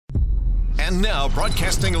And now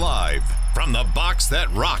broadcasting live from the box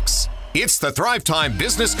that rocks, it's the Thrive Time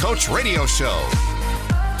Business Coach Radio Show.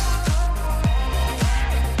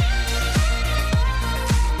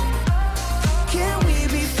 Can we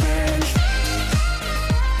be friends?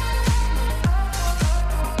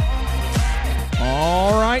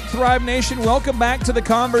 All right, Thrive Nation, welcome back to the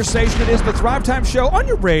conversation. It is the Thrive Time Show on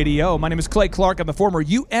your radio. My name is Clay Clark. I'm the former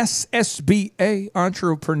USSBA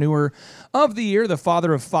Entrepreneur of the Year, the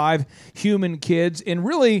father of 5 human kids, and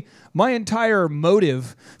really my entire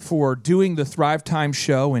motive for doing the Thrive Time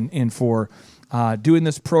Show and for doing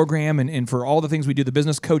this program and for all the things we do, the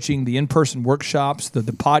business coaching, the in-person workshops, the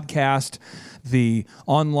podcast, the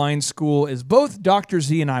online school, is both Dr.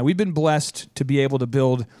 Z and I. We've been blessed to be able to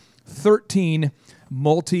build 13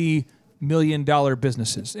 multi-million-dollar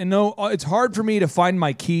businesses. And no, it's hard for me to find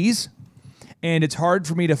my keys, and it's hard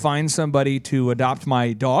for me to find somebody to adopt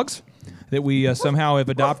my dogs that we somehow have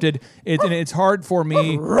adopted. And it's hard for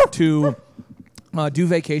me to do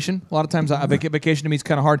vacation. A lot of times vacation to me is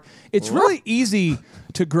kind of hard. It's really easy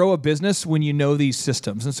to grow a business when you know these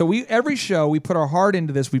systems. And so every show, we put our heart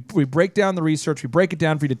into this. We break down the research. We break it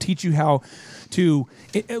down for you to teach you how to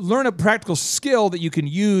learn a practical skill that you can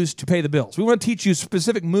use to pay the bills. We want to teach you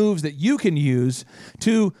specific moves that you can use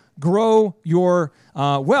to grow your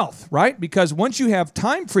wealth, right? Because once you have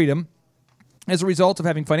time freedom, as a result of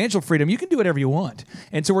having financial freedom, you can do whatever you want.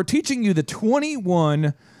 And so we're teaching you the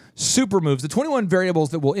 21 super moves, the 21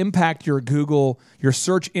 variables that will impact your Google, your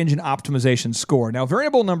search engine optimization score. Now,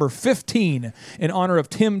 variable number 15, in honor of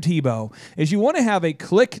Tim Tebow, is you want to have a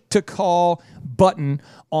click-to-call button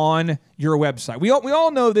on your website. We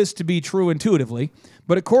all know this to be true intuitively,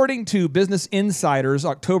 but according to Business Insider's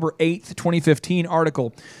October 8th, 2015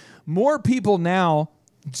 article, more people now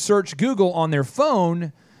search Google on their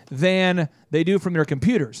phone than they do from their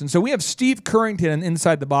computers. And so we have Steve Currington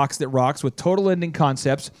inside the box that rocks with Total Ending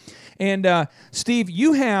Concepts. And Steve,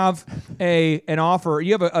 you have an offer.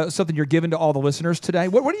 You have something you're giving to all the listeners today.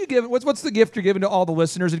 What are you giving? What's the gift you're giving to all the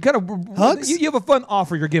listeners? And kind of hugs. You have a fun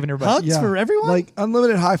offer you're giving everybody. Hugs for everyone, like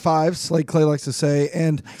unlimited high fives, like Clay likes to say.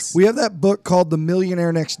 And we have that book called The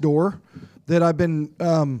Millionaire Next Door that I've been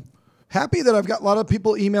happy that I've got a lot of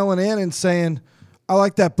people emailing in and saying, I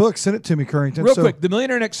like that book. Send it to me, Currington. Real quick, The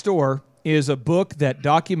Millionaire Next Door is a book that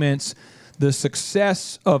documents the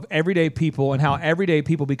success of everyday people and how everyday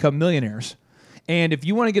people become millionaires. And if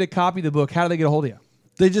you want to get a copy of the book, how do they get a hold of you?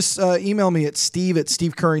 They just email me at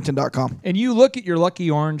steve@stevecurrington.com. And you look at your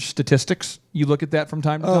Lucky Orange statistics. You look at that from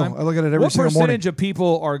time to time. I look at it every single morning. What percentage of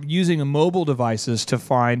people are using mobile devices to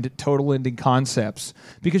find Total Ending Concepts?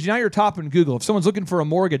 Because now you're topping Google. If someone's looking for a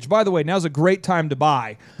mortgage, by the way, now's a great time to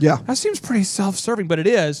buy. Yeah. That seems pretty self-serving, but it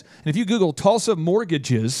is. And if you Google Tulsa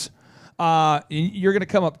mortgages, you're going to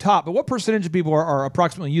come up top. But what percentage of people are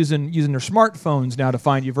approximately using their smartphones now to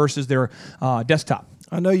find you versus their desktop?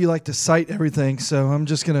 I know you like to cite everything, so I'm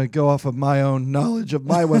just going to go off of my own knowledge of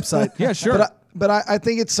my website. Yeah, sure. But I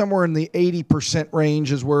think it's somewhere in the 80%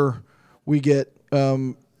 range is where we get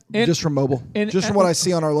just from mobile, just from what I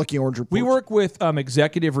see on our Lucky Orange reports. We work with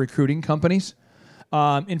executive recruiting companies.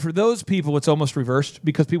 And for those people, it's almost reversed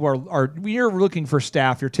because people are when you're looking for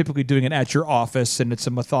staff, you're typically doing it at your office, and it's a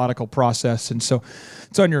methodical process. And so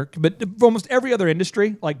it's on your, but almost every other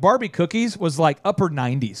industry, like Barbie Cookies was like upper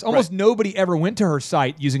 90s. Almost nobody ever went to her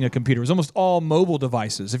site using a computer. It was almost all mobile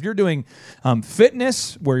devices. If you're doing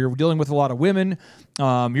fitness, where you're dealing with a lot of women,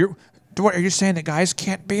 are you saying that guys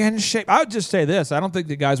can't be in shape? I would just say this. I don't think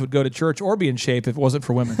that guys would go to church or be in shape if it wasn't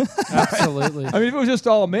for women. Absolutely. I mean, if it was just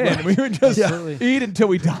all men, we would just eat until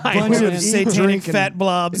we died. Bunch We of would satanic fat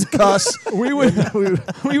blobs. Cuss. we would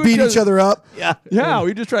beat each other up. Yeah,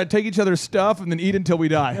 we just try to take each other's stuff and then eat until we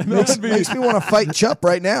die. Makes me want to fight Chup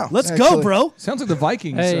right now. Let's go, bro. Sounds like the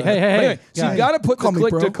Vikings. Hey. Anyway, so you got to put the Call me,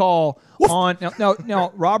 click bro. to call on.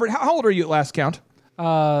 Now, Robert, how old are you at last count?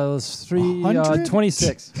 It's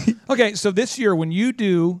 26. Okay, so this year, when you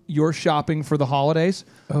do your shopping for the holidays,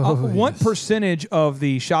 what percentage of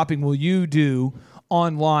the shopping will you do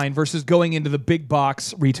online versus going into the big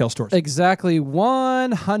box retail stores? Exactly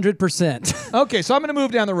 100%. Okay, so I'm going to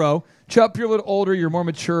move down the row. Chup, you're a little older, you're more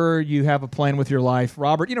mature, you have a plan with your life.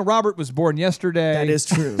 Robert, Robert was born yesterday. That is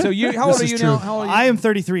true. So how old are you now? How old are you? I am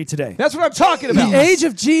 33 today. That's what I'm talking about. The age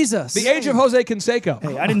of Jesus. The age of Jose Canseco.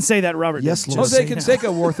 Hey, I didn't say that, Robert. Yes, did. Lord. Just Jose say that.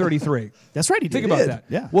 Canseco wore 33. That's right, he did. Think about that.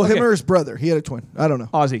 Yeah. Well, him Okay. or his brother. He had a twin. I don't know.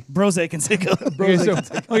 Ozzy. Brose Canseco.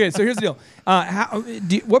 So here's the deal.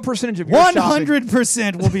 What percentage of your shopping?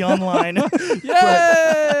 100% will be online.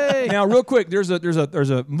 Yay! Now, real quick, there's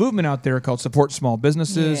a movement out there called Support Small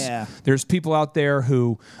Businesses. Yeah. There's people out there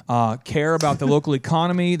who care about the local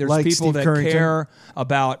economy. There's Like people Steve that Currington. care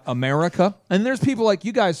about America. And there's people like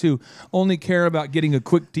you guys who only care about getting a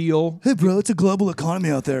quick deal. Hey, bro, it's a global economy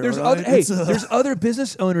out there. There's all right? other, hey, It's, there's other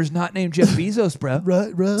business owners not named Jeff Bezos, bro.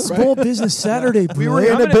 right. Small Business Saturday, bro. We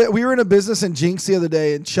were in a business in Jinx the other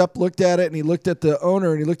day, and Chup looked at it, and he looked at the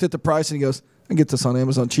owner, and he looked at the price, and he goes, "I can get this on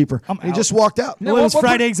Amazon cheaper." I'm And he out. just walked out. No, Well, it was what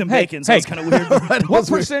fried per- eggs and hey, bacon, so hey. it's kind of weird. What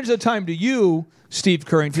percentage of the time do you, Steve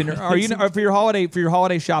Currington, are you for your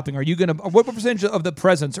holiday shopping? Are you gonna? What percentage of the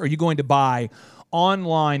presents are you going to buy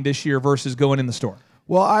online this year versus going in the store?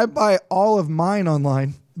 Well, I buy all of mine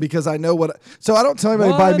online because I know what. So I don't tell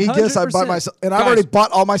anybody to buy me gifts. I buy 100%. myself, and I've Guys. already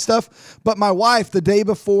bought all my stuff. But my wife, the day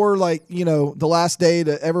before, the last day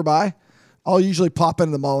to ever buy, I'll usually pop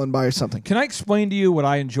into the mall and buy her something. Can I explain to you what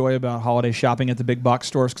I enjoy about holiday shopping at the big box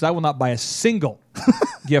stores? Because I will not buy a single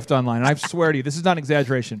gift online, and I swear to you, this is not an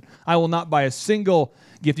exaggeration. I will not buy a single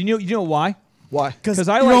gift. You know why? Why? Because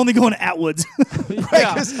You're only going to Atwoods.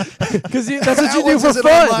 Yeah. Because that's what you do Atwoods for isn't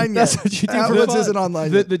fun. online That's yet. what you do for Atwoods fun. isn't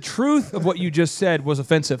online The, yet. the truth of what you just said was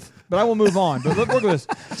offensive, but I will move on. But look at this.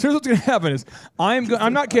 So here's what's going to happen is I'm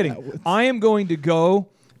not kidding. I am going to go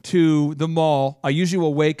to the mall. I usually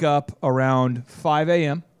will wake up around 5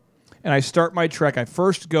 a.m. and I start my trek. I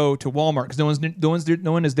first go to Walmart because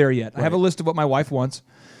no one is there yet. I have a list of what my wife wants,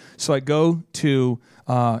 so I go to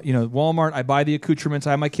Walmart. I buy the accoutrements.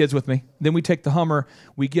 I have my kids with me. Then we take the Hummer.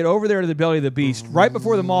 We get over there to the Belly of the Beast right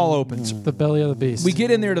before the mall opens. The belly of the beast. We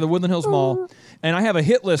get in there to the Woodland Hills Mall, and I have a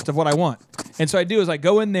hit list of what I want. And so I do is I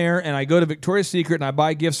go in there and I go to Victoria's Secret and I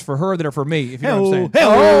buy gifts for her that are for me. If you know what I'm saying.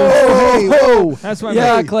 Hey, whoa! That's what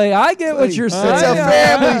yeah, I'm Clay, I get what you're It's saying. a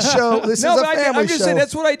family show. This No, is a but family I'm just show. saying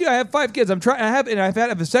that's what I do. I have 5 kids. I've had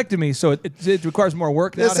a vasectomy, so it requires more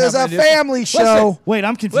work. Now This to is have a an additional- family Listen, show. Wait,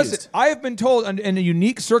 I'm confused. Listen, I have been told in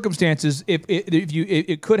unique circumstances, if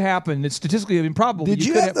it could happen, it's statistically improbable. Did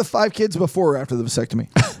you could have the 5 kids before or after the vasectomy?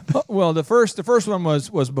 Well, the first one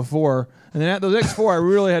was before, and then the next 4 I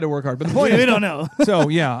really had to work hard. But the point we is, don't know. So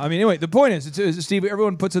yeah, I mean, anyway, the point is, Steve,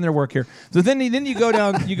 everyone puts in their work here. So then you go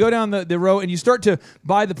down the row and you start to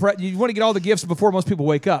buy you want to get all the gifts before most people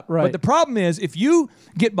wake up. Right. But the problem is, if you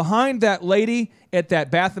get behind that lady at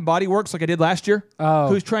that Bath and Body Works like I did last year,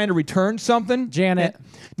 who's trying to return something, Janet.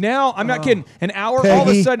 Now I'm not kidding. An hour all of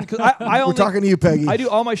a Peggy. sudden, 'cause I only, We're talking to you, Peggy. I do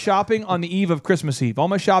all my shopping on the eve of Christmas Eve. All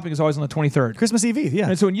my shopping is always on the 23rd. Christmas Eve, yeah.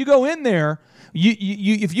 And so when you go in there, you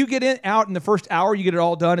if you get out in the first hour, you get it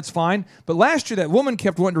all done. It's fine. But last year, that woman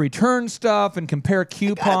kept wanting to return stuff and compare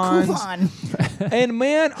coupons. And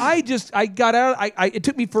man, I got out. It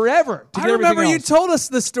took me forever to I get remember everything you else. told us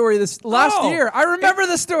this story this last Oh. year. I remember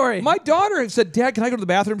the story. My daughter said, "Dad, can I go to the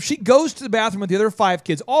bathroom?" She goes to the bathroom with the other 5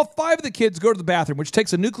 kids. All 5 of the kids go to the bathroom, which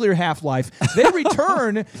takes a nuclear half-life. They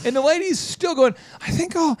return, and the lady's still going, "I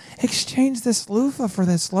think I'll exchange this loofah for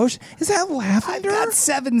this lotion. Is that lavender?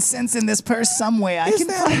 7 cents in this purse somewhere. I Is can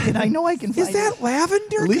that- find it. I know I can Is that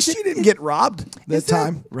lavender? At least you didn't get robbed that Is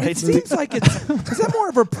time. Right. It seems like it's. Is that more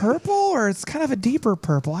of a purple or it's kind of a deeper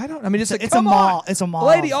purple? I don't. I mean, it's like, It's a come mall. on. It's a mall.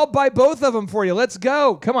 Lady, I'll buy both of them for you. Let's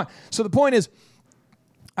go. Come on. So the point is,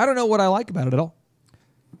 I don't know what I like about it at all.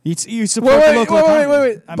 You support the local economy. I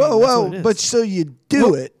mean, that's what it is. But so you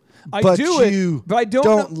do it, I but do it, you but I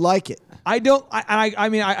don't like it. I don't. I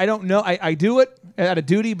mean, I don't know. I do it out of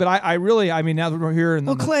duty, but I really. I mean, now that we're here and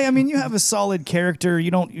Well, Clay, I mean, you have a solid character.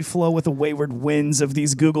 You flow with the wayward winds of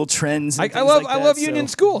these Google trends. And I love Union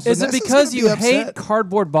Schools. Is it Vanessa's because gonna you be hate upset.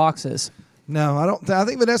 cardboard boxes? No, I don't. I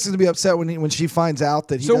think Vanessa's gonna be upset when she finds out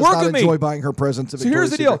that he So does work not with me. enjoy buying her presents. At So here's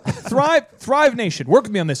the Victoria's deal. Secret. Thrive Nation, work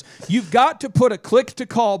with me on this. You've got to put a click to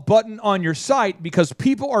call button on your site because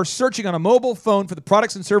people are searching on a mobile phone for the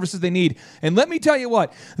products and services they need. And let me tell you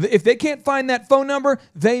what, if they can't find that phone number,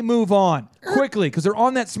 they move on quickly because they're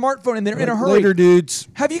on that smartphone and they're in a hurry. Later, dudes.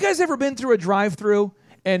 Have you guys ever been through a drive-through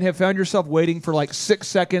and have found yourself waiting for like 6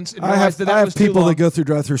 seconds and I realized have, that I have was too people long? that go through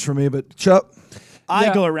drive-thrus for me, but Chup. I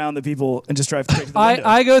Yeah. go around the people and just drive straight to the window.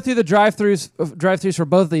 I go through the drive-throughs for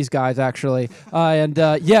both these guys actually, and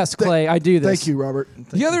yes, Clay, I do this. Thank you, Robert.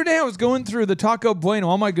 The other day I was going through the Taco Bueno.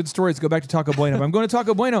 All my good stories go back to Taco Bueno. But I'm going to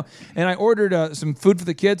Taco Bueno, and I ordered some food for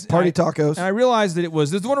the kids. Party and I- tacos. And I realized that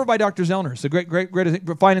this is one over by Dr. Zellner. It's a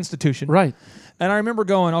great fine institution. Right. And I remember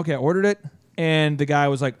going, okay, I ordered it, and the guy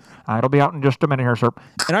was like, it'll be out in just a minute here, sir.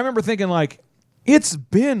 And I remember thinking, like, it's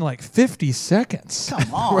been like 50 seconds.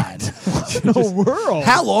 Come on. The world.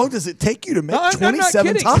 How long does it take you to make No, I'm not 27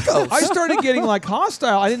 kidding. tacos? I started getting like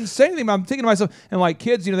hostile. I didn't say anything, but I'm thinking to myself, and like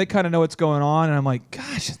kids, they kind of know what's going on. And I'm like,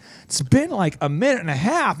 gosh, it's been like a minute and a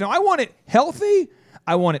half. Now, I want it healthy.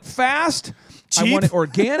 I want it fast. I Cheap? want it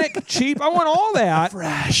organic, cheap. I want all that.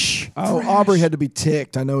 Fresh. Oh, Aubrey had to be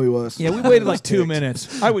ticked. I know he was. Yeah, we waited like 2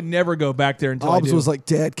 minutes. I would never go back there until I Hobbs do. was like,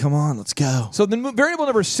 Dad, come on, let's go. So the variable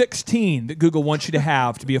number 16 that Google wants you to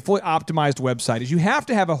have to be a fully optimized website is you have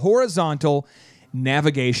to have a horizontal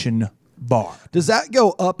navigation bar. Does that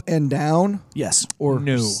go up and down? Yes. Or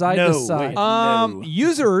No. Side to side. No.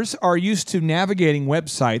 Users are used to navigating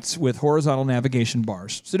websites with horizontal navigation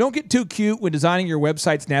bars. So don't get too cute when designing your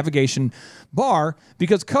website's navigation bar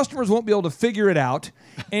because customers won't be able to figure it out,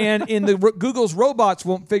 and Google's robots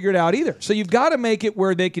won't figure it out either. So you've got to make it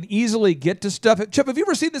where they can easily get to stuff. Chup, have you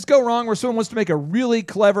ever seen this go wrong where someone wants to make a really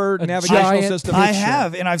clever navigational giant system? I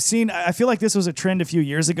have, and I feel like this was a trend a few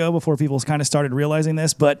years ago before people kind of started realizing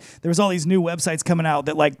this, but there was all these new websites coming out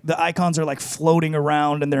that like the icons are like floating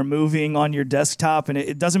around and they're moving on your desktop, and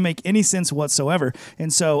it doesn't make any sense whatsoever.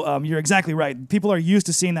 And so you're exactly right. People are used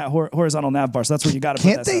to seeing that horizontal nav bar, so that's where you got to put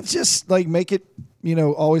can't that they stuff. just like make it,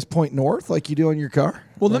 always point north like you do on your car?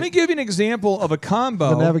 Well, let me give you an example of a combo.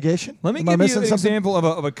 The navigation? Let me Am I give you missing an something? example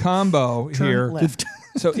of a combo here. left.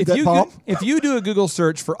 So if that bomb? if you do a Google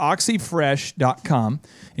search for oxyfresh.com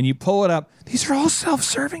and you pull it up, these are all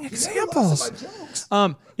self-serving examples.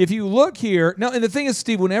 If you look here now, and the thing is,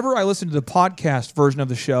 Steve, whenever I listen to the podcast version of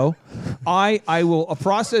the show, I will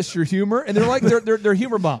process your humor, and they're like they're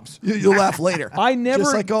humor bombs. You'll laugh later. I never,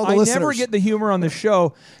 Just like all the I listeners. never get the humor on the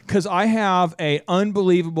show because I have a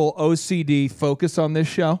unbelievable OCD focus on this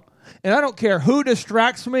show, and I don't care who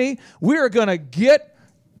distracts me. We are gonna get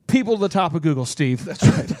people to the top of Google, Steve. That's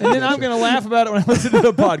right. And then I'm going to laugh about it when I listen to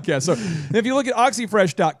the podcast. So if you look at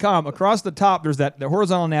oxyfresh.com, across the top there's the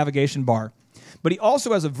horizontal navigation bar, but he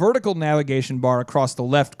also has a vertical navigation bar across the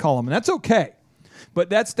left column, and that's okay. But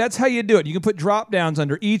that's how you do it. You can put drop downs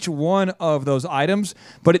under each one of those items,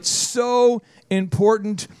 but it's so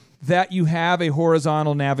important that you have a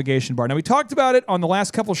horizontal navigation bar. Now, we talked about it on the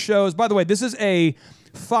last couple shows. By the way, this is a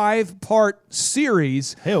 5-part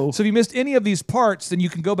series. Hey-o. So if you missed any of these parts, then you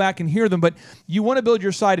can go back and hear them. But you want to build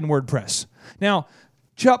your site in WordPress. Now,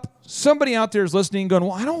 Chup, somebody out there is listening going,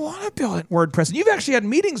 well, I don't want to build it in WordPress. And you've actually had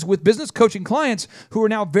meetings with business coaching clients who are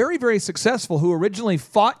now very, very successful, who originally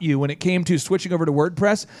fought you when it came to switching over to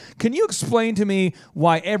WordPress. Can you explain to me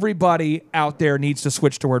why everybody out there needs to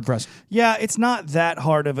switch to WordPress? Yeah, it's not that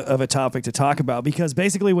hard of a topic to talk about because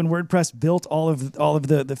basically when WordPress built all of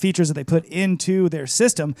the features that they put into their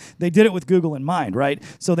system, they did it with Google in mind, right?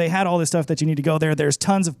 So they had all this stuff that you need to go there. There's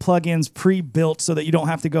tons of plugins pre-built so that you don't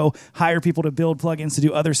have to go hire people to build plugins to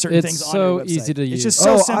do other certain things on your website. It's so easy to use. It's just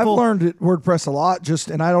so simple. I've learned WordPress a lot,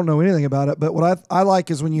 and I don't know anything about it, but what I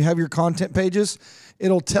like is when you have your content pages,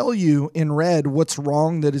 it'll tell you in red what's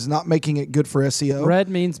wrong that is not making it good for SEO. Red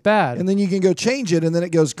means bad. And then you can go change it, and then it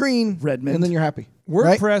goes green, Redmond. and then you're happy.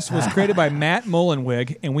 Right? WordPress was created by Matt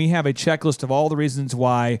Mullenweg, and we have a checklist of all the reasons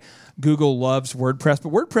why Google loves WordPress.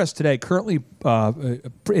 But WordPress today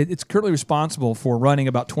it's currently responsible for running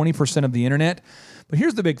about 20% of the internet. But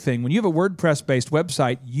here's the big thing. When you have a WordPress-based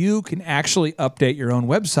website, you can actually update your own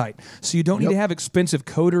website. So you don't need to have expensive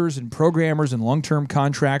coders and programmers and long-term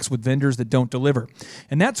contracts with vendors that don't deliver.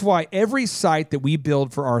 And that's why every site that we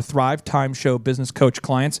build for our Thrive Time Show business coach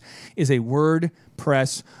clients is a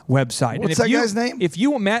WordPress website. What's that guy's name? If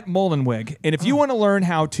you want Matt Mullenweg, and if you want to learn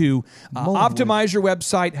how to optimize your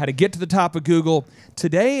website, how to get to the top of Google,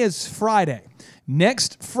 today is Friday.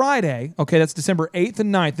 Next Friday, okay, that's December 8th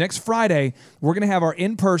and 9th. Next Friday, we're going to have our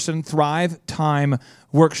in-person Thrive Time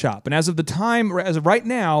workshop. And as of right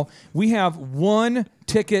now, we have one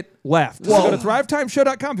ticket left. So go to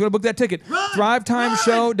thrivetimeshow.com if you want to book that ticket.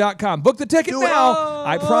 Thrivetimeshow.com. Book the ticket now.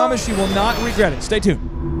 I promise you will not regret it. Stay tuned.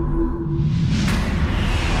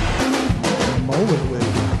 Mullenweg.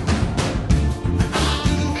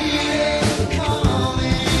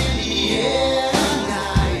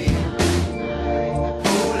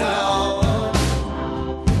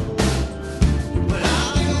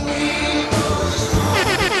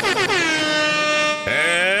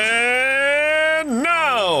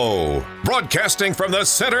 Broadcasting from the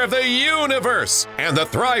center of the universe and the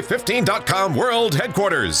Thrive15.com world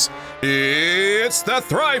headquarters, it's the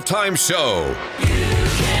Thrive Time Show.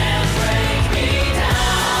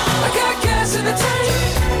 I got gas in the tank.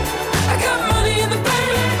 I got money in the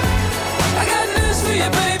bank. I got news for you,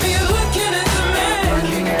 baby. You're looking at the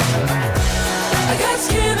man. I got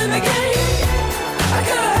skin in the game. I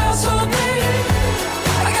got a household name.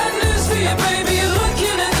 I got news for you, baby. You're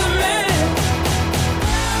looking at the man.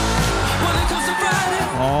 When it comes to Friday.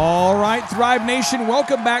 All right, Thrive Nation,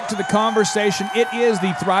 welcome back to the conversation. It is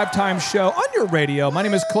the Thrive Time Show on your radio. My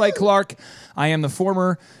name is Clay Clark. I am the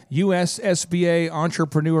former USSBA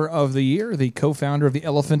Entrepreneur of the Year, the co-founder of the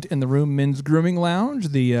Elephant in the Room Men's Grooming Lounge,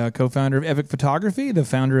 the co-founder of Epic Photography, the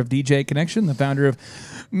founder of DJ Connection, the founder of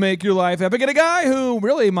Make Your Life Epic, and a guy who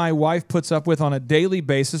really my wife puts up with on a daily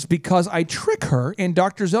basis because I trick her and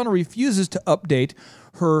Dr. Zellner refuses to update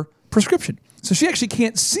her prescription. So she actually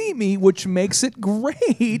can't see me, which makes it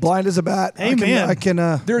great. Blind as a bat. Amen. I can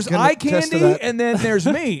There's can eye attest to candy, that. and then there's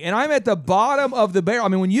me, and I'm at the bottom of the barrel. I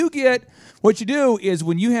mean, when you get what you do is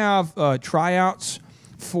when you have tryouts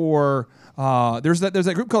for there's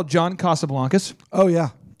that group called John Casablancas, Oh yeah.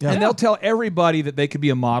 Yeah. and they'll tell everybody that they could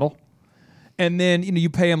be a model. And then you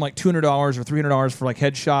pay them like $200 or $300 for like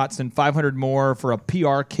headshots, and $500 more for a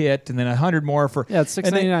PR kit, and then $100 more for it's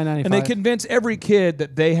 $699.95. And they convince every kid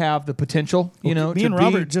that they have the potential, Me to and be.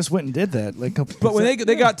 Robert just went and did that. Like, But when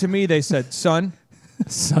they got to me, they said, "Son,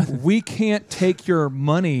 we can't take your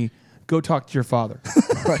money. Go talk to your father."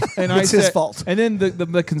 Right. And It's his fault. And then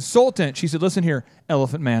the consultant, she said, "Listen here,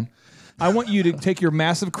 Elephant Man. I want you to take your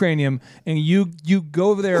massive cranium and you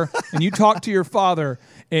go over there and you talk to your father,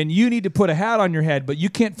 and you need to put a hat on your head, but you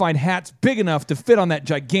can't find hats big enough to fit on that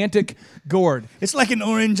gigantic gourd." it's like an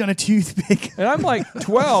orange on a toothpick. And I'm like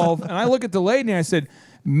 12, and I look at the lady and I said,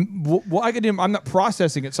 "Well, I'm not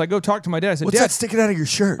processing it." So I go talk to my dad. I said, What's "Dad," that sticking out of your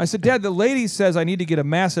shirt? I said, "Dad, the lady says I need to get a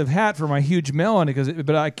massive hat for my huge melon,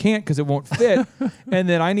 but I can't because it won't fit." And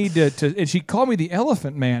then I need to. And she called me the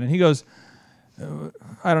Elephant Man, and he goes,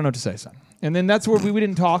 "I don't know what to say, son." And then that's where we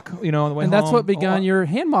didn't talk, on the way And home. that's what began your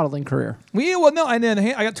hand modeling career. And then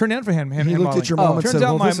I got turned down for hand He looked modeling. at your mom and Turns said,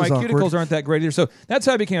 out "Well, this my is cuticles awkward." aren't that great either. So that's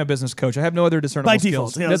how I became a business coach. I have no other discernible By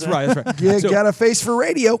skills. default, yeah, That's right. That's right. You So, got a face for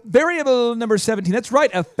radio. variable number 17. That's right,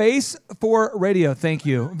 a face for radio. Thank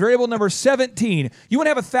you. Variable number 17. You want to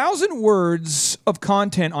have 1,000 words of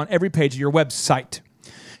content on every page of your website.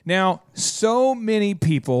 Now, so many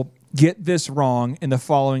people get this wrong in the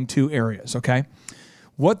following two areas, okay?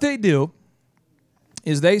 What they do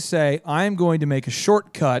is they say, "I'm going to make a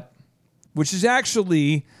shortcut," which is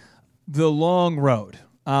actually the long road.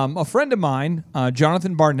 A friend of mine,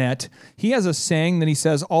 Jonathan Barnett, he has a saying that he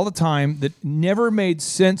says all the time that never made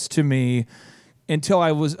sense to me until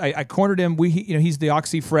I cornered him. He's the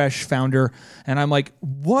OxyFresh founder, and I'm like,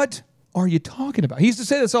 "What are you talking about?" He used to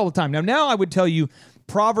say this all the time. Now I would tell you,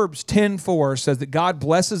 Proverbs 10:4 says that God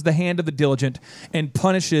blesses the hand of the diligent and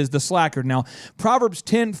punishes the slacker. Now, Proverbs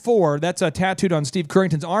 10:4, that's tattooed on Steve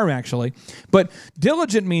Currington's arm, actually. But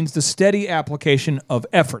diligent means the steady application of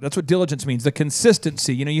effort. That's what diligence means, the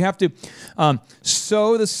consistency. You have to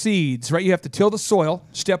sow the seeds, right? You have to till the soil,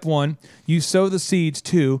 step 1. You sow the seeds,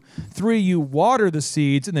 2. 3, you water the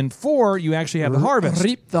seeds. And then 4, you actually have the harvest.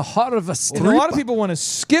 Reap the harvest. And a lot of people want to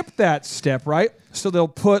skip that step, right? So they'll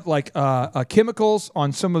put like chemicals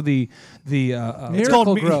on some of the It's called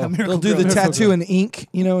Miracle Grow. Miracle They'll do Grow. the tattoo in ink,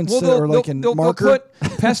 instead or like in they'll marker. put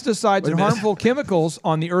pesticides and harmful chemicals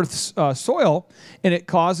on the Earth's soil, and it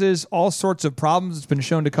causes all sorts of problems. It's been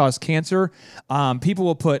shown to cause cancer. People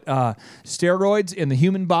will put steroids in the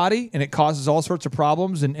human body, and it causes all sorts of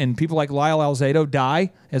problems. And people like Lyle Alzado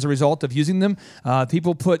die as a result of using them.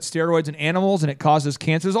 People put steroids in animals, and it causes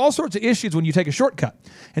cancer. There's all sorts of issues when you take a shortcut.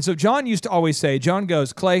 And so John used to always say, John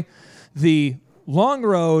goes, "Clay, the long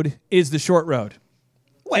road is the short road."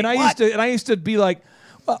 Wait, I what? used to be like,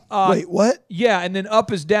 Wait, what? yeah, and then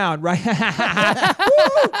up is down, right?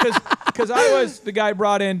 Because I was the guy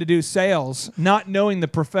brought in to do sales, not knowing the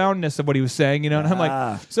profoundness of what he was saying, And I'm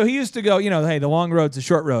like, so he used to go, hey, the long road's the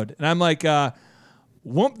short road. And I'm like,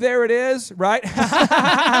 whoop, there it is, right?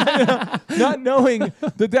 Not knowing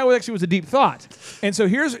that actually was a deep thought. And so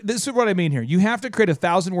this is what I mean here. You have to create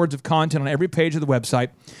 1,000 words of content on every page of the website.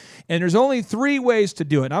 And there's only 3 ways to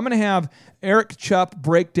do it. I'm going to have Eric Chupp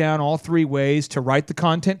break down all 3 ways to write the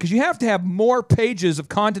content, because you have to have more pages of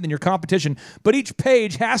content than your competition, but each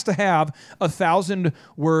page has to have 1,000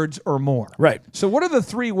 words or more. Right. So what are the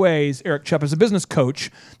 3 ways, Eric Chupp, as a business coach,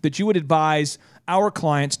 that you would advise our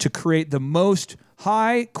clients to create the most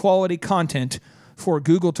high-quality content for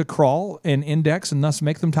Google to crawl and index and thus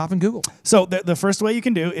make them top in Google? So the first way you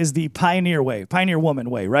can do is the pioneer woman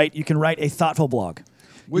way, right? You can write a thoughtful blog.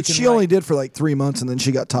 Which she only did for like 3 months, and then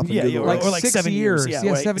she got top of Google. Like or like 6 7 years. years.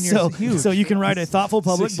 Yeah, right. 7 years. Huge. So you can write a thoughtful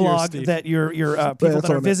public 6 years, blog Steve. that your people that's that what I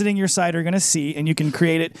are meant. visiting your site are going to see, and you can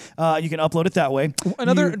create it. You can upload it that way.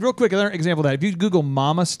 Another example of that, if you Google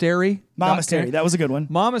momastery, Momastery. That was a good one.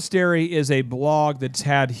 Momastery is a blog that's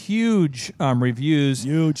had huge reviews.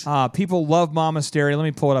 Huge. People love Momastery. Let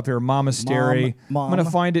me pull it up here. Momastery. Mom. I'm going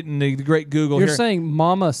to find it in the great Google You're here. saying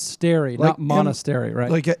Momastery, Like not monastery,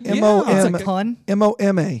 right? Like a Yeah, M-O-M. it's a pun.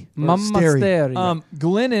 M-O-M-A. Momastery.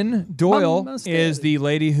 Glennon Doyle Momastery. is the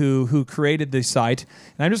lady who created the site.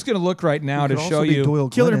 And I'm just going to look right now to Could show also be you. Doyle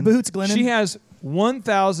Killer Glennon. Boots, Glennon. She has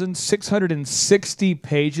 1,660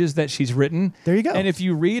 pages that she's written. There you go. And if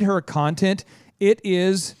you read her content, it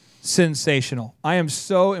is sensational. I am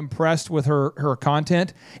so impressed with her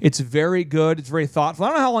content. It's very good. It's very thoughtful. I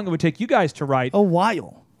don't know how long it would take you guys to write. A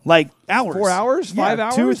while. Like hours. 4 hours? Yeah, 5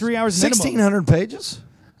 hours? 2 or 3 hours minimum. 1,600 pages?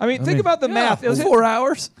 I mean, think about the math. Let's say- 4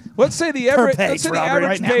 hours. Let's say the Per average, page, let's say the Robert, average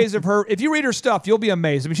right now. days of her. If you read her stuff, you'll be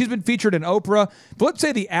amazed. I mean, she's been featured in Oprah. But let's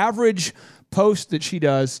say the average post that she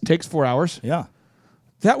does takes 4 hours. Yeah.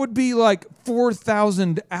 That would be like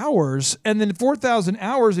 4,000 hours. And then 4,000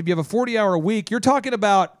 hours, if you have a 40-hour week, you're talking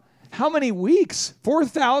about how many weeks?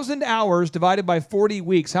 4,000 hours divided by 40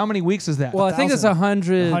 weeks. How many weeks is that? Well, I think it's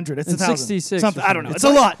 100. 100. It's 66. Something. I don't know. It's a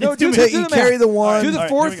lot. No, It's too do many. the You math. carry the one. Do the All right,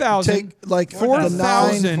 here we go. 4,000 Take like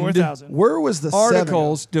 4,000 4,000. Where was the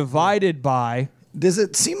articles divided by. Does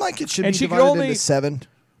it seem like it should And be she could divided only- into 7?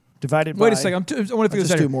 Divided by. Wait a second. I want to figure just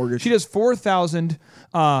this out. do here. mortgage. She does 4,000.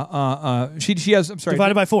 She has. I'm sorry.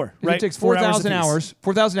 Divided by 4. It Right. takes 4 4,000 apiece. hours.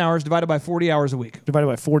 4,000 hours divided by 40 hours a week. Divided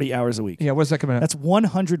by 40 hours a week. Yeah, what's that coming out? That's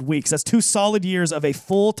 100 weeks. That's 2 solid years of a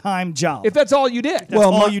full-time job. If that's all you did. That's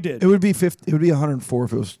all you did. It would be 50. It would be 104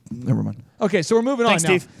 if it was. Never mind. Okay, so we're moving Thanks,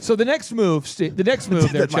 on now. Steve. So the next move, there, that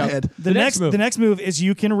in my Chuck. head. The next move is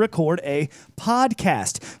you can record a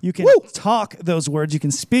podcast. You can talk those words. You can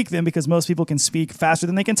speak them because most people can speak faster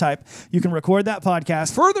than they can type. You can record that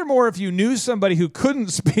podcast. Furthermore, if you knew somebody who couldn't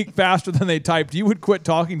speak faster than they typed, you would quit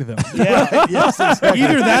talking to them. Yeah. Yes, exactly.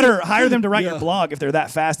 Either that or hire them to write your blog if they're that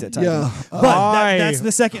fast at typing. Yeah. But Hi, that's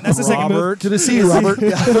the second. That's the second move. Robert. Good to see you, Robert.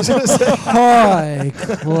 Hi,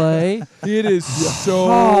 Clay. It is so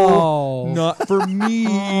How not for me.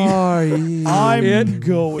 are you? I'm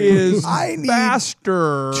going. Is I need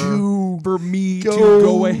faster for me to go-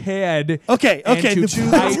 go ahead. Okay. and Okay. to The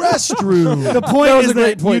type. Restroom. The point was is a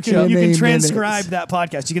great that point, you Chuck. can Name transcribe minutes. that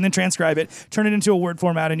podcast. You can then transcribe it, turn it into a word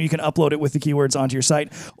format, and you can upload it with the keywords onto your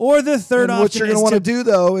site. Or the third And option what you're going is to want to do,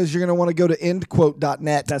 though, is you're going to want to go to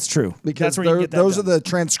endquote.net. That's true. Because that's where you can get that those done. are the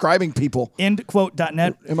transcribing people.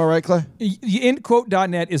 Endquote.net. Am I right, Clay?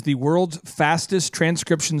 Endquote.net is the world's fastest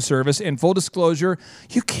transcription service. And full disclosure,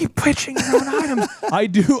 you keep pitching your own items. I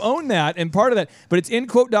do own that and part of that. But it's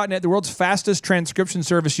endquote.net, the world's fastest transcription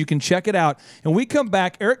service. You can check it out. And we come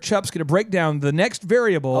back, Eric Chupp's going to break down the next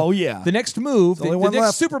variable. Oh, yeah. The next move, the only one next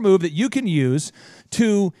left. super move that you can use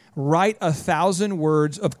to write 1,000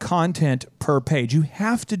 words of content per page. You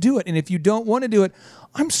have to do it. And if you don't want to do it,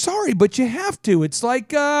 I'm sorry, but you have to. It's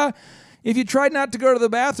like if you tried not to go to the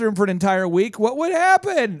bathroom for an entire week, what would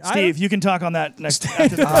happen? Steve, you can talk on that next.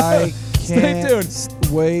 After the- I Stay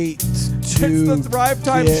can't wait to It's the Thrive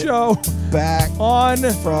Time get Show back on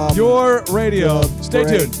from your radio. the Stay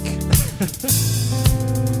break. tuned.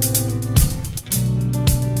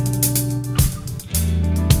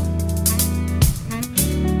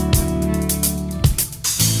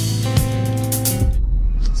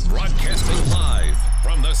 Broadcasting live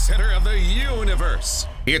from the center of the universe.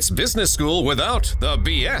 It's Business School without the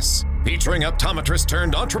BS. Featuring optometrist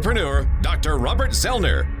turned entrepreneur, Dr. Robert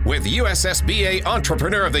Zellner, with USSBA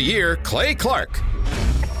Entrepreneur of the Year, Clay Clark.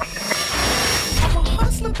 I'm a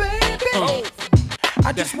hustler, baby.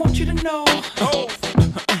 I just want you to know.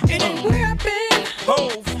 It ain't where I've been,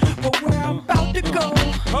 but where I'm about to go.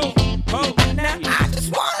 Now I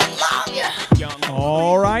just want to love you.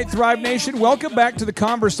 All right, Thrive Nation, welcome back to the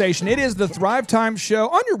conversation. It is the Thrive Time Show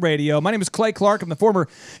on your radio. My name is Clay Clark. I'm the former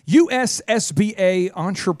USSBA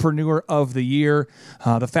Entrepreneur of the Year,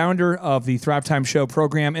 the founder of the Thrive Time Show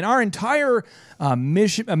program. And our entire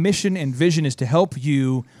mission and vision is to help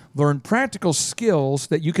you learn practical skills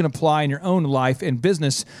that you can apply in your own life and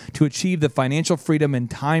business to achieve the financial freedom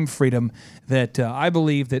and time freedom that I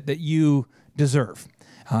believe that you deserve.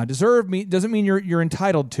 Doesn't mean you're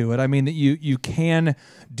entitled to it. I mean that you can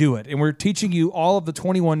do it. And we're teaching you all of the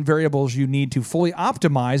 21 variables you need to fully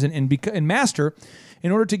optimize and master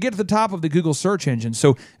in order to get to the top of the Google search engine.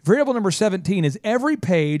 So variable number 17 is every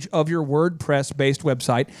page of your WordPress-based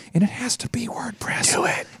website, and it has to be WordPress. Do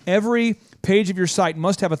it. Every page of your site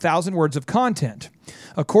must have 1,000 words of content.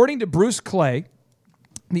 According to Bruce Clay,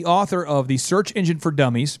 the author of The Search Engine for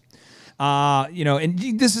Dummies,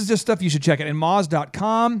 and this is just stuff you should check out. And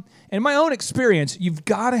Moz.com. And in my own experience, you've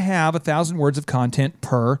got to have 1,000 words of content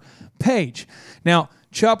per page. Now,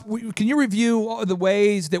 Chup, can you review all the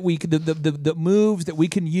ways that the moves that we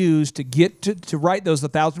can use to get to write those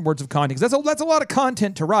 1,000 words of content? 'Cause that's a lot of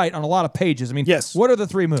content to write on a lot of pages. I mean, Yes. What are the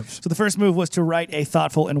 3 moves? So the first move was to write a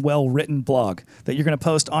thoughtful and well-written blog that you're going to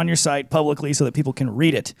post on your site publicly so that people can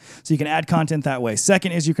read it. So you can add content that way.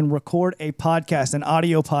 Second is you can record a podcast, an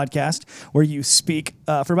audio podcast, where you speak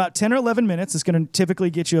for about 10 or 11 minutes. It's going to typically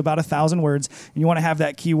get you about 1,000 words, and you want to have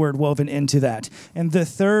that keyword woven into that. And the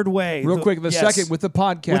third way... Real quick, second, with the podcast.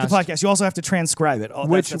 With the podcast, you also have to transcribe it.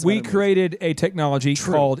 Which we created a technology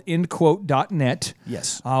called endquote.net.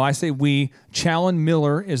 Yes. I say we. Challen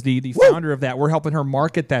Miller is the founder of that. We're helping her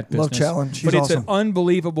market that business. Love Challen. She's but it's awesome. an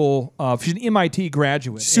unbelievable... she's an MIT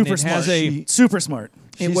graduate. Super and it has smart. Super smart.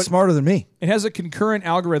 She's smarter than me. It has a concurrent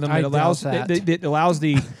algorithm I that allows doubt that. that allows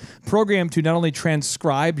the program to not only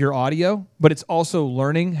transcribe your audio, but it's also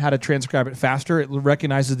learning how to transcribe it faster. It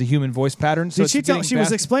recognizes the human voice pattern. So She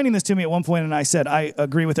was explaining this to me at one point, and I said, I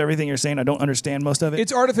agree with everything you're saying. I don't understand most of it.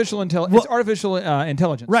 It's artificial intelligence. It's artificial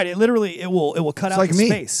intelligence. Right. It literally will cut out like the me.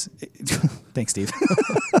 space. Thanks, Steve.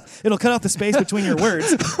 It'll cut out the space between your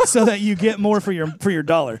words so that you get more for your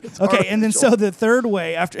dollar. Okay, and then so the third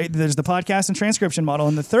way after there's the podcast and transcription model,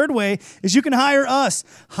 and the third way is you can hire us,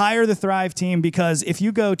 hire the Thrive team, because if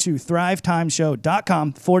you go to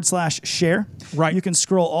thrivetimeshow.com/share, right, you can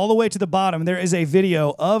scroll all the way to the bottom. There is a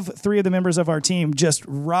video of 3 of the members of our team just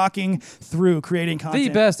rocking through creating content. The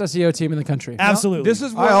best SEO team in the country. Absolutely. This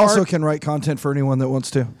is what I also can write content for anyone that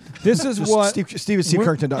wants to. This is what Steve at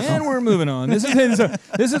SteveCurrington.com. And we're moving on. This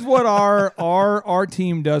is what our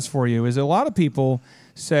team does for you. Is a lot of people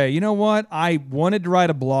say, you know what, I wanted to write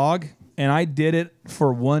a blog and I did it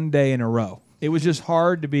for one day in a row. It was just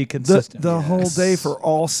hard to be consistent. The whole day for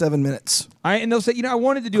all 7 minutes. And they'll say, I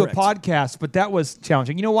wanted to do Correct. a podcast, but that was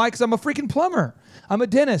challenging. You know why? Because I'm a freaking plumber. I'm a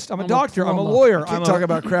dentist. I'm a doctor. I'm a plumber. lawyer. Can't I'm talk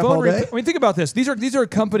about crap all day. I mean, think about this. These are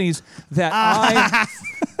companies that I.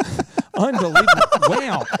 Unbelievable!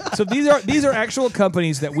 Wow. So these are actual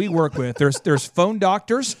companies that we work with. There's Phone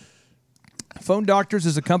Doctors. Phone Doctors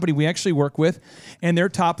is a company we actually work with, and they're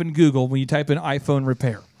top in Google when you type in iPhone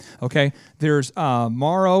repair. Okay, there's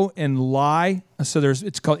Morrow and Lye. So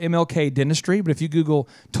it's called MLK Dentistry. But if you Google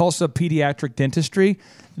Tulsa Pediatric Dentistry,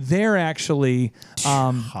 they're actually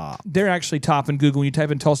top in Google when you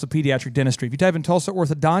type in Tulsa Pediatric Dentistry. If you type in Tulsa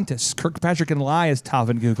Orthodontists, Kirkpatrick and Lye is top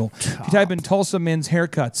in Google. If you type in Tulsa Men's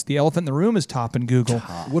Haircuts, the Elephant in the Room is top in Google.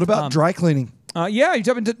 What about dry cleaning? Yeah, you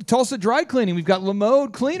type into Tulsa Dry Cleaning. We've got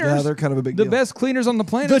Lamode Cleaners. Yeah, they're kind of a big the deal. best cleaners on the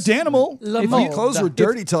planet. the Danimal. My clothes were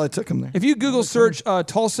dirty till I took them there. If you Google search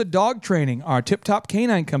Tulsa Dog Training, our Tip Top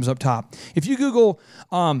Canine comes up top. If you Google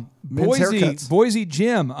haircuts. Boise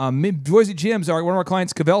Gym, Boise Gyms, one of our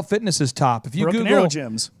clients, Cavell Fitness is top. If you Broken Google Arrow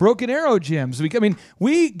Gyms. Broken Arrow Gyms,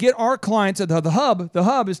 we get our clients at the hub. The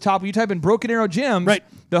hub is top. You type in Broken Arrow Gyms, Right.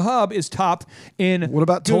 The hub is top in What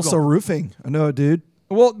about Google. Tulsa Roofing? I know a dude.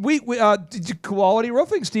 Well, we Quality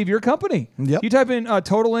Roofing, Steve, your company. Yep. You type in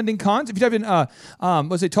Total Ending Concepts. If you type in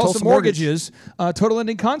Tulsa Tulsa Mortgages, Total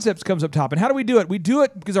Ending Concepts comes up top. And how do we do it? We do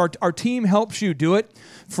it because our team helps you do it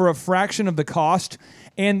for a fraction of the cost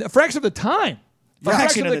and a fraction of the time. A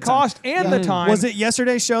fraction of the cost and the time. Was it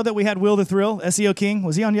yesterday's show that we had Will the Thrill, SEO King?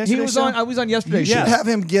 Was he on yesterday's He was show? on. I was on yesterday's You show. should have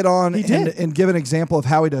him get on and give an example of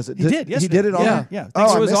how he does it. He did. He yesterday. did it on. Yeah. there? Thanks,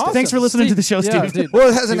 Oh, I was missed it. awesome. Thanks for listening to the show, Yeah, Steve. dude. Well,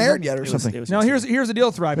 it hasn't aired yet or something. Now here's the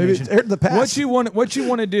deal, Thrive Maybe Nation. it's aired in the past. What you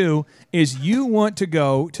want to do is you want to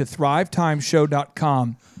go to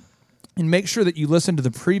thrivetimeshow.com and make sure that you listen to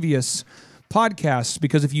the previous podcasts,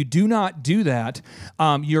 because if you do not do that,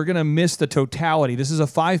 you're going to miss the totality. This is a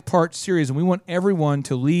 5-part series, and we want everyone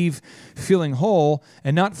to leave feeling whole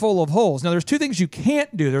and not full of holes. Now, there's 2 things you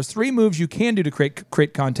can't do. There's 3 moves you can do to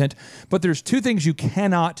create content, but there's 2 things you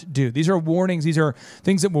cannot do. These are warnings. These are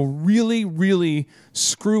things that will really, really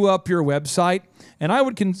screw up your website. And I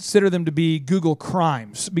would consider them to be Google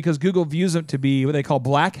crimes, because Google views them to be what they call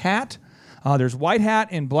black hat. There's white hat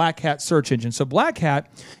and black hat search engine. So black hat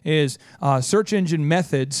is search engine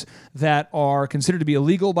methods that are considered to be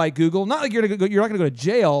illegal by Google. Not like you're not going to go to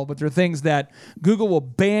jail, but they're things that Google will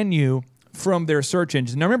ban you from their search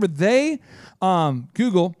engine. Now remember,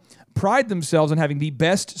 Google pride themselves on having the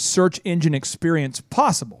best search engine experience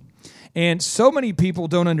possible. And so many people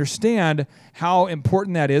don't understand how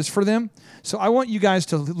important that is for them. So I want you guys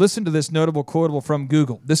to listen to this notable quotable from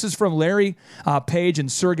Google. This is from Larry Page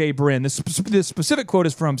and Sergey Brin. This specific quote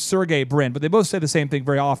is from Sergey Brin, but they both say the same thing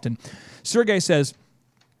very often. Sergey says,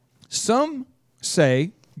 "Some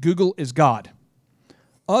say Google is God.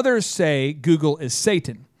 Others say Google is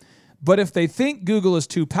Satan. But if they think Google is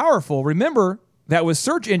too powerful, remember that with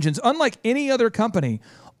search engines, unlike any other company,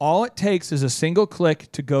 all it takes is a single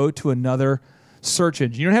click to go to another search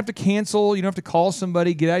engine. You don't have to cancel. You don't have to call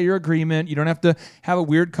somebody, get out of your agreement. You don't have to have a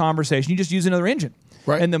weird conversation. You just use another engine.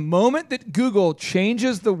 Right. And the moment that Google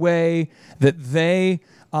changes the way that they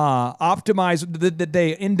optimize, that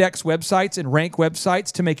they index websites and rank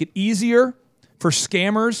websites to make it easier for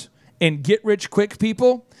scammers and get-rich-quick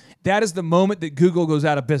people, that is the moment that Google goes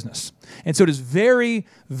out of business. And so it is very,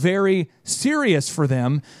 very serious for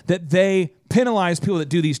them that they penalize people that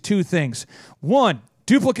do these two things. One,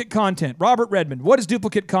 duplicate content. Robert Redmond, what is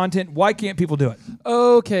duplicate content? Why can't people do it?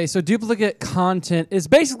 Okay, so duplicate content is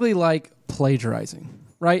basically like plagiarizing,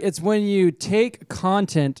 right? It's when you take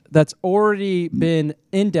content that's already been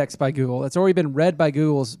indexed by Google, that's already been read by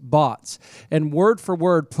Google's bots, and word for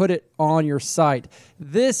word put it on your site.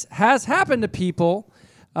 This has happened to people.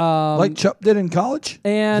 Like Chup did in college?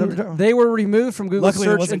 And they were removed from Google Luckily,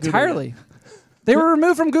 it search wasn't Google entirely. They were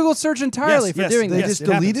removed from Google search entirely for doing They that. just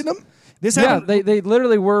deleted them? This Yeah, happened. they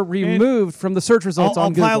literally were removed from the search results I'll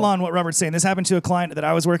on Google. pile on what Robert's saying. This happened to a client that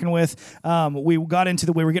I was working with. We got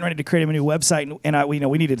into we were getting ready to create a new website, and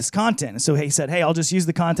we needed this content. And so he said, "Hey, I'll just use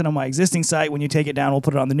the content on my existing site. When you take it down, we'll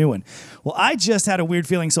put it on the new one." Well, I just had a weird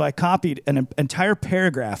feeling, so I copied an entire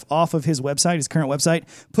paragraph off of his website, his current website,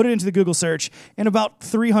 put it into the Google search, and about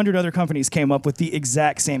 300 other companies came up with the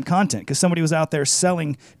exact same content because somebody was out there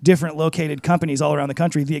selling different located companies all around the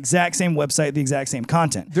country, the exact same website, the exact same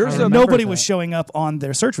content. Nobody was showing up on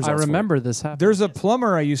their search I results. remember this happening. There's a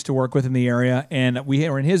plumber I used to work with in the area, and we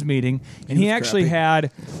were in his meeting, and he actually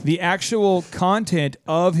had the actual content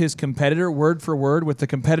of his competitor, word for word, with the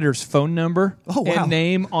competitor's phone number and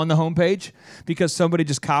name on the homepage, because somebody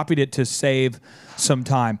just copied it to save some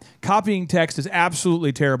time. Copying text is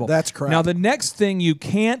absolutely terrible. That's crap. Now, the next thing you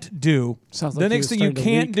can't do, Sounds the like he next was thing you starting to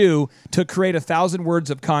can't leak. do to create 1,000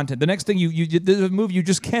 words of content, the next thing the move you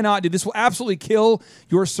just cannot do, this will absolutely kill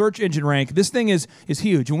your search engine rank. This thing is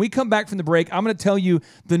huge. When we come back from the break, I'm going to tell you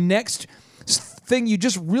the next thing you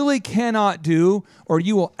just really cannot do, or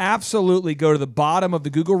you will absolutely go to the bottom of the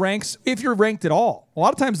Google ranks if you're ranked at all. A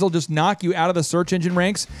lot of times they'll just knock you out of the search engine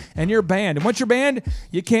ranks and you're banned. And once you're banned,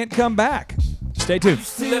 you can't come back. Stay tuned.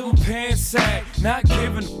 Little pants sag, not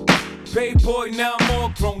giving a baby boy, now I'm all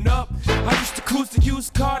grown up. I used to cruise the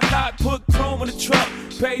used car lot, put chrome in the truck.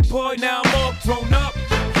 Baby boy, now I'm all grown up.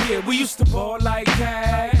 Yeah, we used to ball like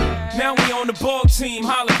that. Now we on the ball team,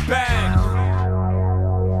 holla back.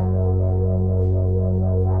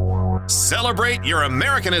 Celebrate your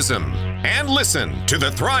Americanism and listen to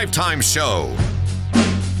the Thrive Time Show.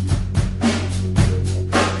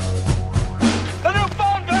 The new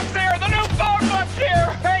phone book's here! The new phone book's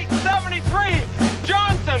here! 873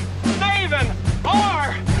 Johnson, Maven,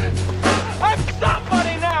 R. I'm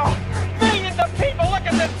somebody now! Millions of people look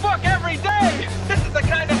at this book every day! This is the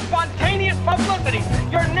kind of spontaneous publicity,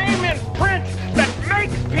 your name in print, that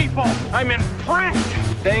makes people! I'm in print!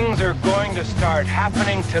 Things are going to start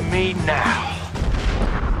happening to me now.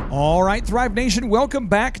 All right, Thrive Nation, welcome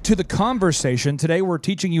back to the conversation. Today we're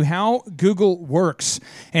teaching you how Google works,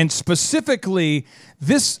 and specifically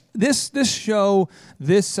this show,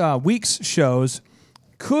 this week's shows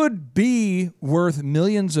could be worth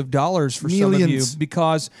millions of dollars for some of you,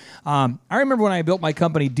 because I remember when I built my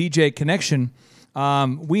company, DJ Connection.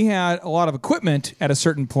 We had a lot of equipment at a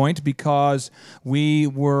certain point because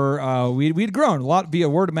we'd grown a lot via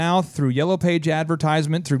word of mouth, through yellow page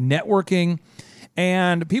advertisement, through networking.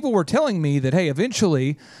 And people were telling me that, hey,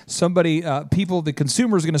 eventually the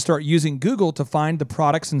consumers are going to start using Google to find the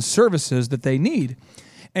products and services that they need.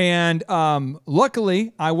 And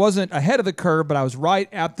luckily, I wasn't ahead of the curve, but I was right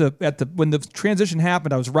at the when the transition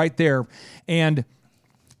happened. I was right there, and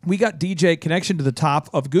we got DJ Connection to the top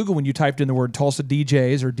of Google when you typed in the word Tulsa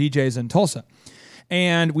DJs or DJs in Tulsa.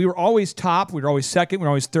 And we were always top, we were always second, we were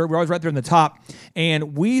always third, we were always right there in the top.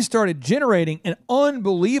 And we started generating an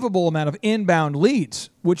unbelievable amount of inbound leads,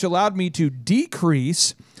 which allowed me to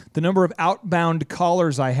decrease the number of outbound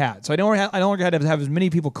callers I had. So I no longer had to have as many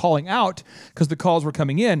people calling out because the calls were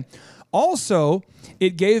coming in. Also,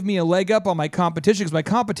 it gave me a leg up on my competition because my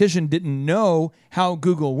competition didn't know how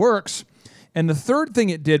Google works. And the third thing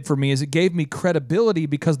it did for me is it gave me credibility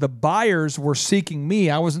because the buyers were seeking me.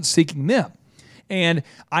 I wasn't seeking them. And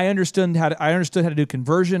I understood how to do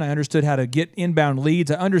conversion. I understood how to get inbound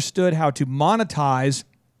leads. I understood how to monetize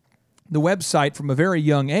the website from a very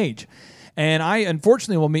young age. And I,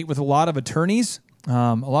 unfortunately, will meet with a lot of attorneys,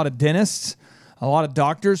 a lot of dentists, a lot of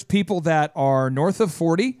doctors, people that are north of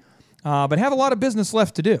 40, but have a lot of business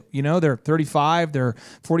left to do. You know, they're 35, they're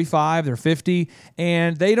 45, they're 50,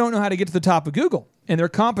 and they don't know how to get to the top of Google. And their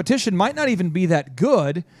competition might not even be that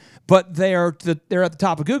good, but they're at the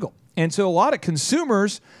top of Google. And so a lot of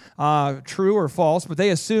consumers, true or false, but they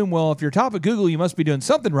assume, well, if you're top of Google, you must be doing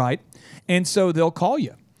something right. And so they'll call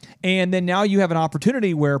you. And then now you have an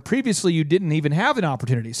opportunity where previously you didn't even have an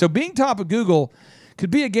opportunity. So being top of Google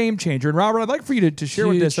could be a game changer. And Robert, I'd like for you to share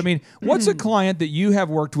with this. I mean, what's a client that you have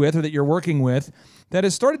worked with or that you're working with that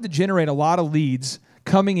has started to generate a lot of leads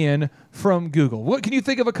coming in from Google? What can you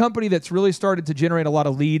think of a company that's really started to generate a lot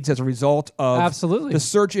of leads as a result of Absolutely. the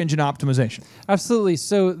search engine optimization? Absolutely.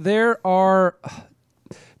 So there are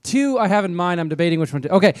two I have in mind. I'm debating which one to.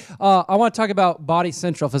 Okay, I want to talk about Body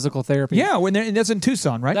Central Physical Therapy. Yeah, and that's in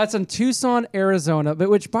Tucson, right? That's in Tucson, Arizona. But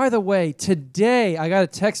which, by the way, today I got a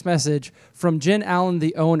text message from Jen Allen,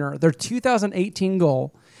 the owner. Their 2018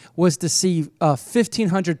 goal was to see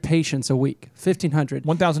 1,500 patients a week. 1,500.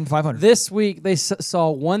 1,500. This week they saw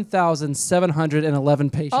 1,711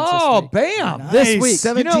 patients. Oh, this week. bam! Nice. This week,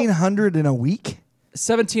 1,700 in a week?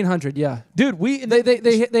 1,700. Yeah, Dude,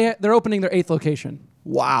 they're opening their 8th location.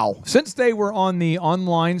 Wow. since they were on the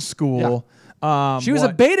online school. She was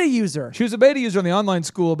a beta user. She was a beta user on the online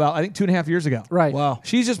school about, I think, 2.5 years ago. Right. Wow.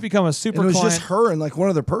 She's just become a super And it was client. just her and like one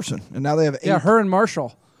other person. And now they have 8. Yeah, her and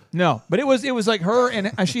Marshall. No, but it was like her,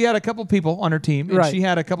 and she had a couple people on her team, and Right. she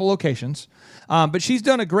had a couple locations. But she's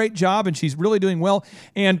done a great job, and she's really doing well.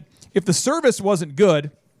 And if the service wasn't good,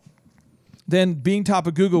 then being top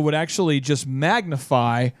of Google would actually just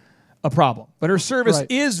magnify a problem. But her service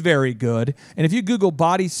Right. is very good. And if you Google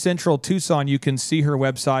Body Central Tucson, you can see her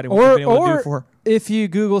website and what we've been able to do for her. If you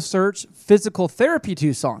Google search Physical Therapy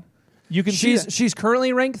Tucson, You can see that. she's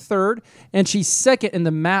currently ranked 3rd, and she's 2nd in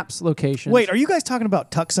the Maps location. Wait, are you guys talking about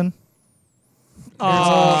Tucson?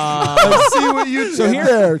 I see what you did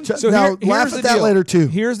there. Now, laugh here's at the that deal. later, too.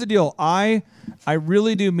 Here's the deal. I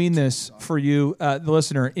really do mean this for you, the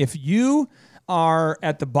listener. If you are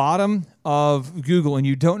at the bottom of Google and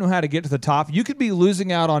you don't know how to get to the top, you could be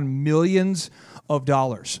losing out on millions of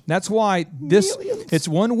dollars. That's why it's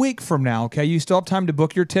 1 week from now. Okay, you still have time to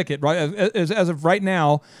book your ticket. Right, as of right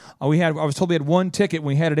now, I was told we had one ticket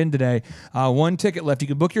when we had it in today. One ticket left. You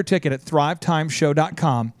can book your ticket at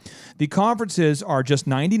thrivetimeshow.com. The conferences are just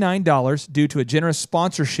 $99 due to a generous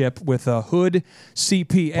sponsorship with Hood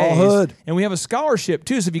CPAs. Paul Hood. And we have a scholarship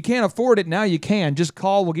too. So if you can't afford it now, you can just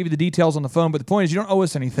call. We'll give you the details on the phone. But the point is, you don't owe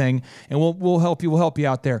us anything, and we'll help you. We'll help you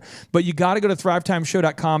out there. But you got to go to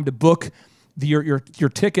thrivetimeshow.com to book your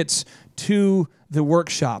tickets to the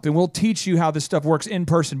workshop, and we'll teach you how this stuff works in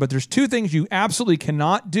person. But there's 2 things you absolutely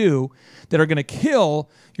cannot do that are going to kill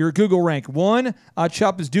your Google rank. One,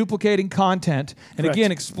 Chup, is duplicating content. And Correct.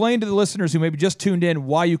 again, explain to the listeners who maybe just tuned in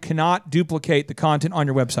why you cannot duplicate the content on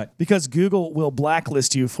your website. Because Google will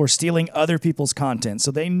blacklist you for stealing other people's content,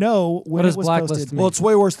 so they know when What does it was blacklist posted. mean? Well, it's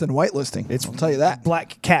way worse than whitelisting. I'll tell you that.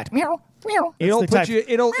 Black cat. Meow. Meow. It'll That's the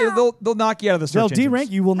put you. They'll knock you out of the They'll search engines.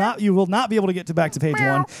 derank you. You will not be able to get to back to page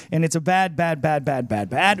 1, and it's a bad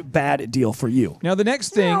deal for you. Now, the next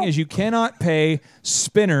thing is you cannot pay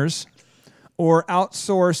spinners or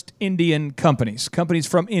outsourced Indian companies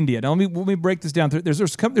from India. Now, let me break this down.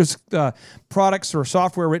 There's products or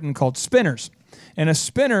software written called spinners. And a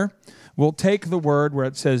spinner will take the word where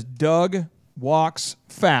it says Doug walks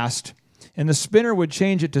fast, and the spinner would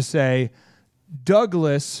change it to say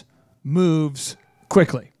Douglas moves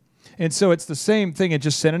quickly. And so it's the same thing, it's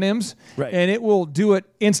just synonyms, Right. and it will do it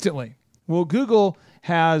instantly. Well, Google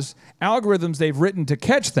has algorithms they've written to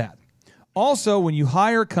catch that. Also, when you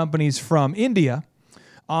hire companies from India,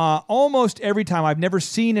 almost every time, I've never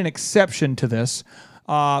seen an exception to this.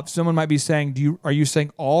 Someone might be saying, are you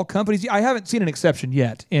saying all companies? I haven't seen an exception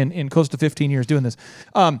yet in close to 15 years doing this.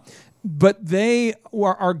 But they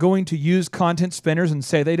are going to use content spinners and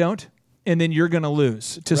say they don't, and then you're going to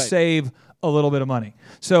lose to save a little bit of money.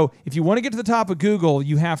 So if you want to get to the top of Google,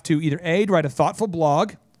 you have to either A, write a thoughtful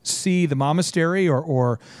blog, see the Momastery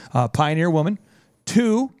or Pioneer Woman.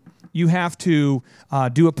 2, you have to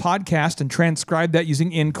do a podcast and transcribe that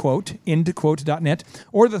using InQuote.net.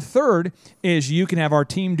 Or the 3rd is you can have our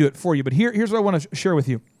team do it for you. But here's what I want to share with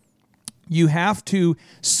you. You have to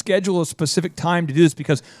schedule a specific time to do this,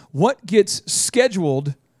 because what gets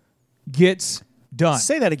scheduled gets done.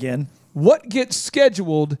 Say that again. What gets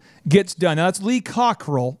scheduled gets done. Now, that's Lee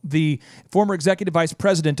Cockrell, the former executive vice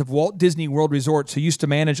president of Walt Disney World Resorts, who used to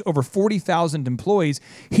manage over 40,000 employees.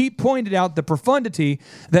 He pointed out the profundity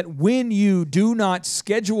that when you do not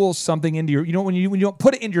schedule something into your, when you don't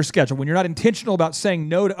put it into your schedule, when you're not intentional about saying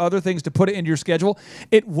no to other things to put it into your schedule,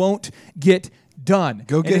 it won't get done.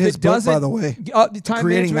 Go And get if his it book, by doesn't- the way. Time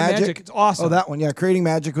Creating Management Magic. It's awesome. Oh, that one. Yeah, Creating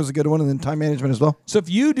Magic was a good one, and then Time Management as well. So if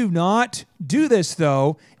you do not do this,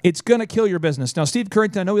 though, it's going to kill your business. Now, Steve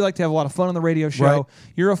Currington, I know we like to have a lot of fun on the radio show. Right.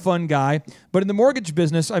 You're a fun guy. But in the mortgage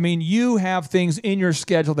business, I mean, you have things in your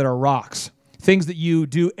schedule that are rocks, things that you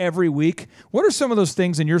do every week. What are some of those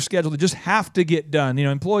things in your schedule that just have to get done? You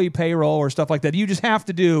know, employee payroll or stuff like that. You just have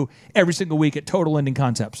to do every single week at Total Lending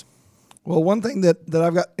Concepts. Well, one thing that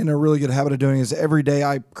I've got in a really good habit of doing is every day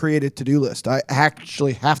I create a to-do list. I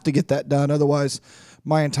actually have to get that done. Otherwise,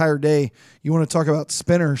 my entire day, you want to talk about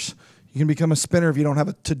spinners. You can become a spinner if you don't have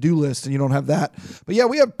a to-do list and you don't have that. But yeah,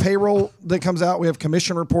 we have payroll that comes out. We have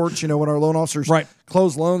commission reports. You know, when our loan officers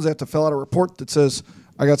close loans, they have to fill out a report that says,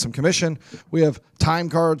 I got some commission. We have time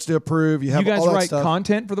cards to approve. You have You guys all that write stuff.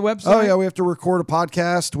 content for the website? Oh, yeah. We have to record a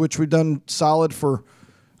podcast, which we've done solid for,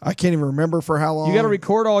 I can't even remember for how long. You got to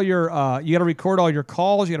record all your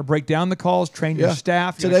calls. You got to break down the calls, train your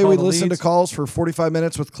staff. You gotta Today call we the listened leads. to calls for 45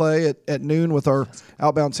 minutes with Clay at noon with our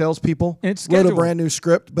outbound salespeople. And it's Wrote a scheduled. brand new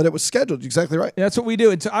script, but it was scheduled. Exactly right. That's what we do.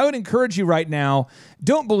 And so I would encourage you right now,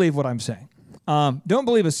 don't believe what I'm saying. Don't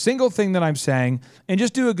believe a single thing that I'm saying, and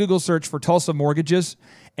just do a Google search for Tulsa mortgages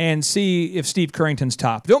and see if Steve Currington's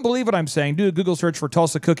top. Don't believe what I'm saying. Do a Google search for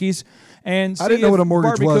Tulsa cookies and see I didn't know if what a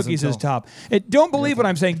mortgage Barbie was cookies until- is top. Don't believe what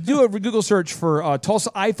I'm saying. Do a Google search for Tulsa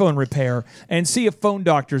iPhone repair and see if Phone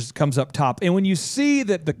Doctors comes up top. And when you see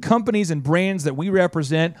that the companies and brands that we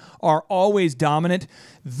represent are always dominant,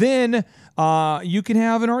 then you can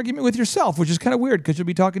have an argument with yourself, which is kind of weird because you'll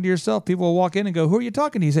be talking to yourself. People will walk in and go, who are you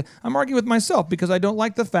talking to? You say, I'm arguing with myself because I don't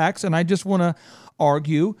like the facts and I just want to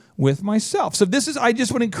argue with myself. So I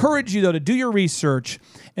just want to encourage you, though, to do your research.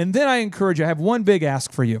 And then I encourage you, I have one big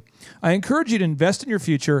ask for you. I encourage you to invest in your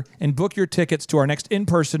future and book your tickets to our next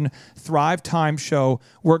in-person Thrive Time Show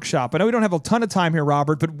workshop. I know we don't have a ton of time here,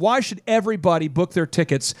 Robert, but why should everybody book their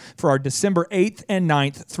tickets for our December 8th and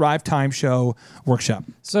 9th Thrive Time Show workshop?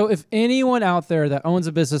 So if anyone out there that owns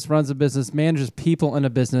a business, runs a business, manages people in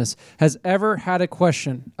a business, has ever had a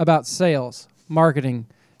question about sales, marketing,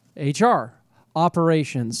 HR,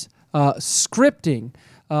 operations, scripting,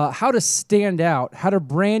 how to stand out, how to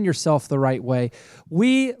brand yourself the right way,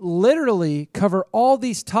 we literally cover all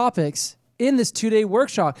these topics in this 2-day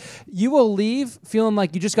workshop. You will leave feeling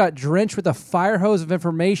like you just got drenched with a fire hose of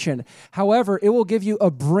information. However, it will give you a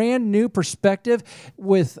brand new perspective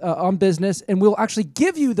on business, and we'll actually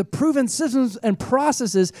give you the proven systems and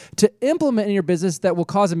processes to implement in your business that will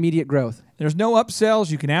cause immediate growth. There's no upsells.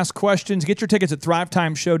 You can ask questions. Get your tickets at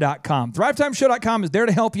thrivetimeshow.com. Thrivetimeshow.com is there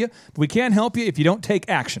to help you, but we can't help you if you don't take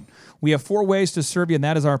action. We have 4 ways to serve you, and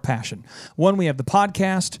that is our passion. 1, we have the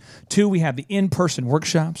podcast. 2, we have the in-person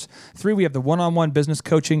workshops. 3, we have the one-on-one business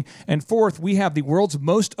coaching. And 4th, we have the world's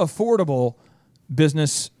most affordable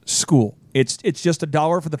business school. It's just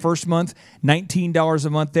 $1 for the first month, $19 a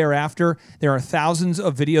month thereafter. There are thousands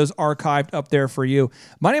of videos archived up there for you.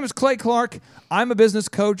 My name is Clay Clark. I'm a business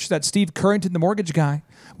coach. That's Steve Currington, the mortgage guy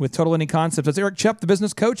with Total Lending Concepts. That's Eric Chepp, the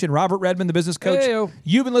business coach, and Robert Redmond, the business coach. Hey-o.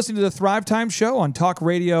 You've been listening to the Thrive Time Show on Talk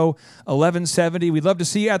Radio 1170. We'd love to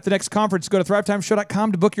see you at the next conference. Go to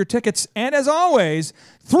thrivetimeshow.com to book your tickets. And as always,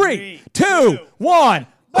 3, 2, 1,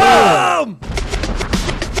 boom!